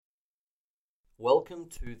Welcome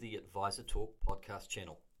to the Advisor Talk podcast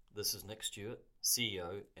channel. This is Nick Stewart,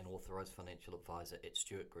 CEO and Authorised Financial Advisor at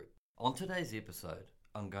Stewart Group. On today's episode,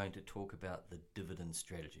 I'm going to talk about the dividend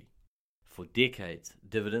strategy. For decades,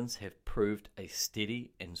 dividends have proved a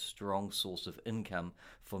steady and strong source of income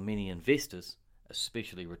for many investors,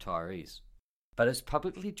 especially retirees. But as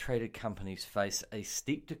publicly traded companies face a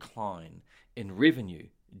steep decline in revenue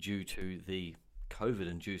due to the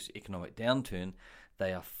COVID-induced economic downturn,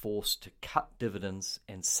 they are forced to cut dividends,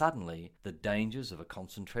 and suddenly the dangers of a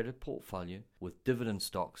concentrated portfolio with dividend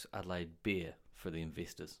stocks are laid bare for the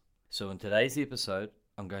investors. So in today's episode,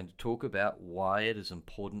 I'm going to talk about why it is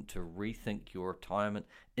important to rethink your retirement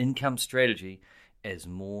income strategy as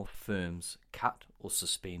more firms cut or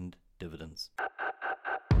suspend dividends.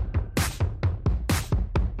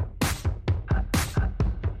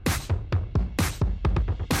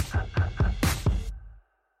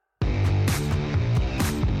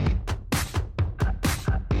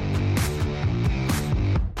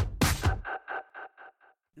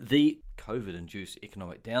 The COVID-induced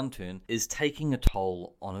economic downturn is taking a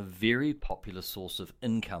toll on a very popular source of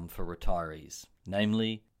income for retirees,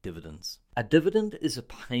 namely dividends. A dividend is a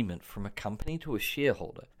payment from a company to a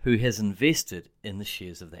shareholder who has invested in the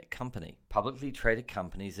shares of that company. Publicly traded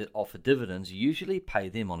companies that offer dividends usually pay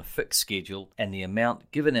them on a fixed schedule, and the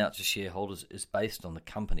amount given out to shareholders is based on the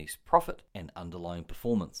company's profit and underlying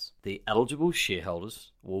performance. The eligible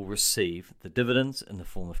shareholders will receive the dividends in the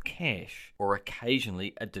form of cash or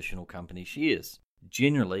occasionally additional company shares.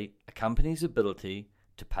 Generally, a company's ability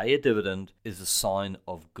to pay a dividend is a sign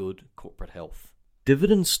of good corporate health.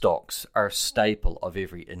 Dividend stocks are a staple of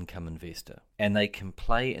every income investor, and they can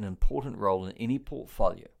play an important role in any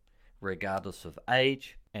portfolio, regardless of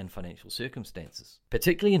age and financial circumstances.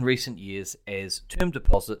 Particularly in recent years, as term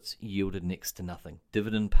deposits yielded next to nothing,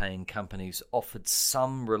 dividend-paying companies offered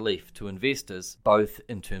some relief to investors, both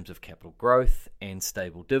in terms of capital growth and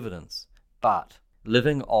stable dividends. But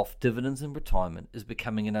living off dividends in retirement is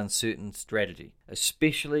becoming an uncertain strategy,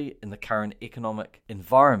 especially in the current economic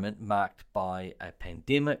environment marked by a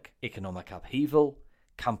pandemic, economic upheaval,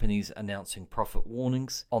 companies announcing profit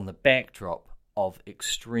warnings on the backdrop of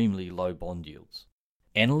extremely low bond yields.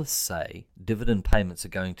 Analysts say dividend payments are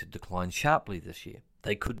going to decline sharply this year.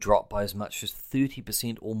 They could drop by as much as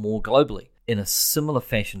 30% or more globally, in a similar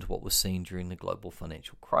fashion to what was seen during the global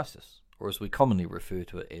financial crisis, or as we commonly refer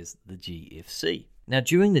to it as the GFC. Now,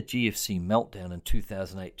 during the GFC meltdown in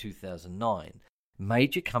 2008-2009,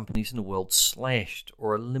 major companies in the world slashed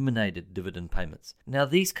or eliminated dividend payments. Now,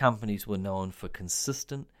 these companies were known for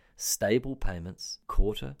consistent, stable payments,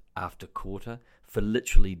 quarter after quarter, for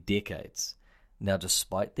literally decades. Now,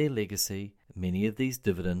 despite their legacy, many of these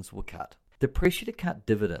dividends were cut. The pressure to cut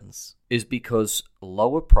dividends is because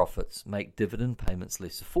lower profits make dividend payments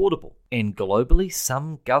less affordable. And globally,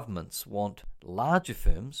 some governments want larger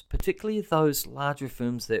firms, particularly those larger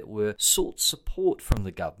firms that were sought support from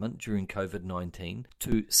the government during COVID-19,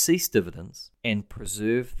 to cease dividends and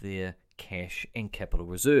preserve their cash and capital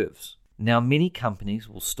reserves. Now, many companies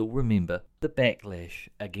will still remember the backlash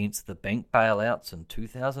against the bank bailouts in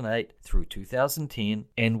 2008 through 2010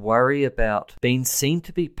 and worry about being seen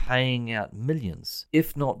to be paying out millions,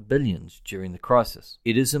 if not billions, during the crisis.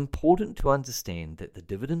 It is important to understand that the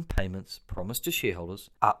dividend payments promised to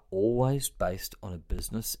shareholders are always based on a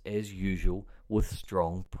business as usual with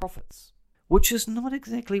strong profits, which is not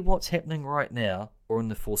exactly what's happening right now or in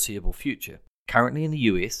the foreseeable future. Currently in the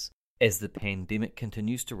US, as the pandemic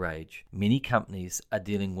continues to rage, many companies are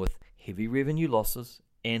dealing with heavy revenue losses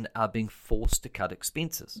and are being forced to cut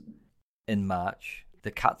expenses. In March, the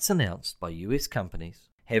cuts announced by US companies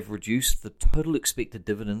have reduced the total expected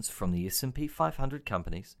dividends from the S&P 500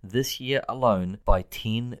 companies this year alone by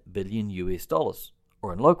 $10 billion US,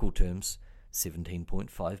 or in local terms,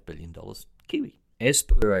 $17.5 billion Kiwi. As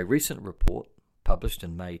per a recent report published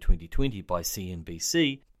in May 2020 by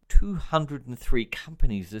CNBC, 203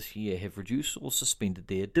 companies this year have reduced or suspended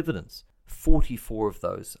their dividends. 44 of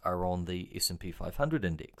those are on the S&P 500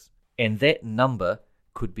 index. And that number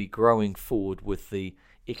could be growing forward with the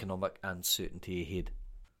economic uncertainty ahead.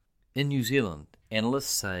 In New Zealand, analysts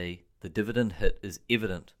say the dividend hit is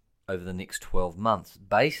evident over the next 12 months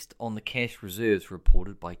based on the cash reserves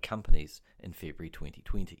reported by companies in February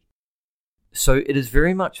 2020. So it is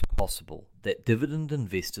very much possible that dividend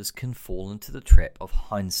investors can fall into the trap of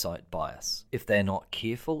hindsight bias if they are not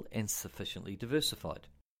careful and sufficiently diversified.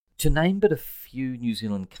 To name but a few New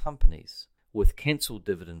Zealand companies with cancelled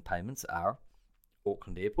dividend payments are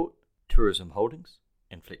Auckland Airport, Tourism Holdings,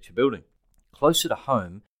 and Fletcher Building. Closer to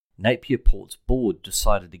home, Napier Port's board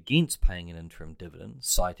decided against paying an interim dividend,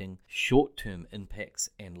 citing short-term impacts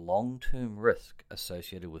and long-term risk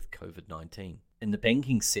associated with COVID-19. In the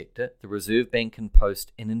banking sector, the Reserve Bank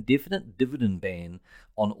imposed an indefinite dividend ban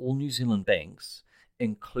on all New Zealand banks,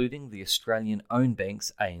 including the Australian-owned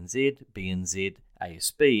banks ANZ, BNZ,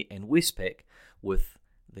 ASB and Westpac, with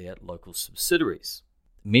their local subsidiaries,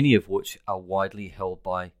 many of which are widely held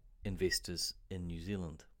by investors in New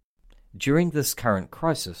Zealand. During this current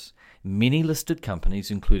crisis, many listed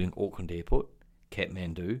companies including Auckland Airport,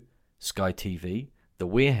 Kathmandu, Sky TV, The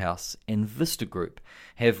Warehouse and Vista Group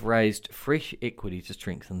have raised fresh equity to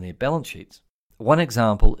strengthen their balance sheets. One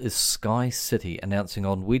example is Sky City announcing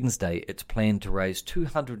on Wednesday its plan to raise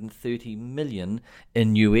 $230 million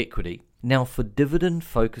in new equity. Now, for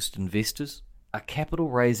dividend-focused investors, a capital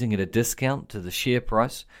raising at a discount to the share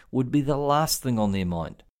price would be the last thing on their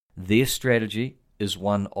mind. Their strategy is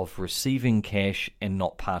one of receiving cash and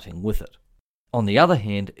not parting with it. On the other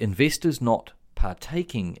hand, investors not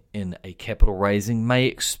partaking in a capital raising may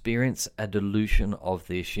experience a dilution of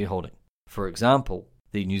their shareholding. For example,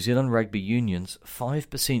 the New Zealand Rugby Union's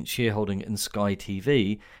 5% shareholding in Sky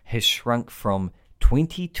TV has shrunk from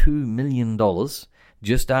 $22 million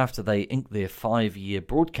just after they inked their 5-year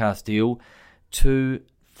broadcast deal to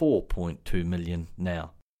 $4.2 million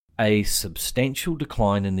now, a substantial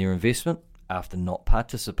decline in their investment after not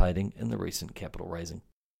participating in the recent capital raising.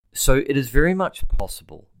 So it is very much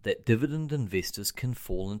possible that dividend investors can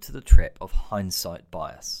fall into the trap of hindsight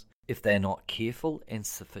bias if they are not careful and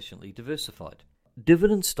sufficiently diversified.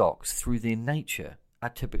 Dividend stocks, through their nature, are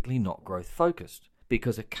typically not growth focused,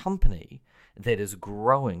 because a company that is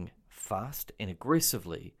growing fast and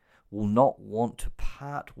aggressively will not want to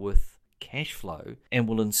part with cash flow and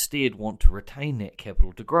will instead want to retain that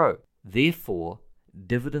capital to grow. Therefore,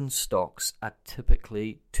 dividend stocks are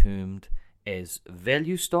typically termed as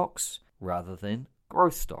value stocks rather than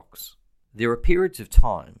growth stocks. There are periods of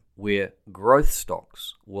time where growth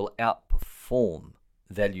stocks will outperform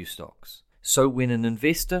value stocks. So when an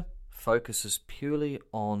investor focuses purely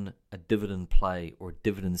on a dividend play or a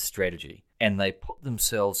dividend strategy and they put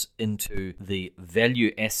themselves into the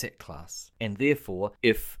value asset class, and therefore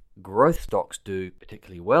if growth stocks do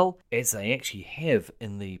particularly well, as they actually have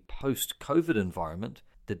in the post-COVID environment,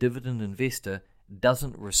 the dividend investor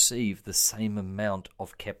doesn't receive the same amount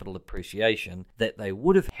of capital appreciation that they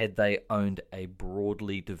would have had they owned a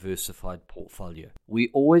broadly diversified portfolio. We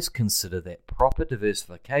always consider that proper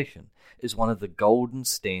diversification is one of the golden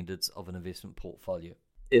standards of an investment portfolio.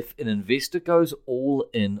 If an investor goes all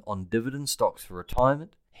in on dividend stocks for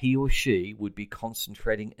retirement, he or she would be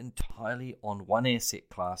concentrating entirely on one asset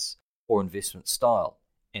class or investment style,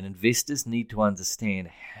 and investors need to understand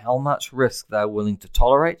how much risk they are willing to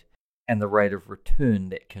tolerate and the rate of return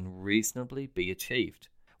that can reasonably be achieved.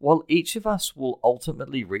 While each of us will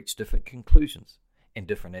ultimately reach different conclusions and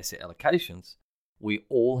different asset allocations, we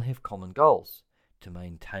all have common goals: to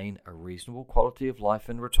maintain a reasonable quality of life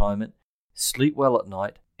in retirement, sleep well at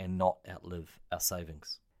night, and not outlive our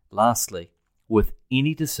savings. Lastly, with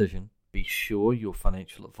any decision, be sure your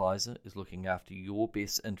financial advisor is looking after your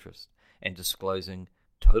best interest and disclosing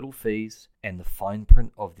total fees and the fine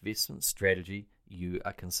print of the investment strategy you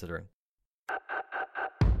are considering.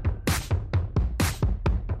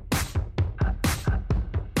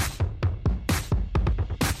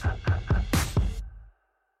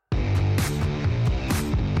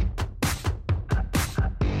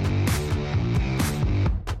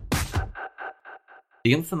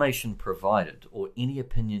 The information provided or any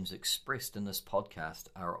opinions expressed in this podcast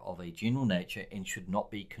are of a general nature and should not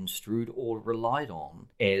be construed or relied on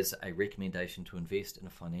as a recommendation to invest in a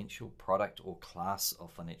financial product or class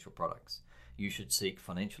of financial products. You should seek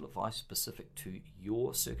financial advice specific to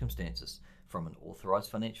your circumstances from an authorized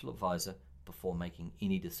financial advisor before making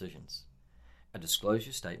any decisions. A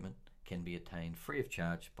disclosure statement can be obtained free of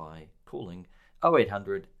charge by calling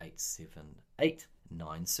 0800 878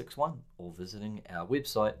 961 or visiting our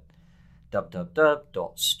website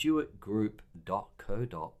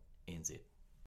www.stewartgroup.co.nz.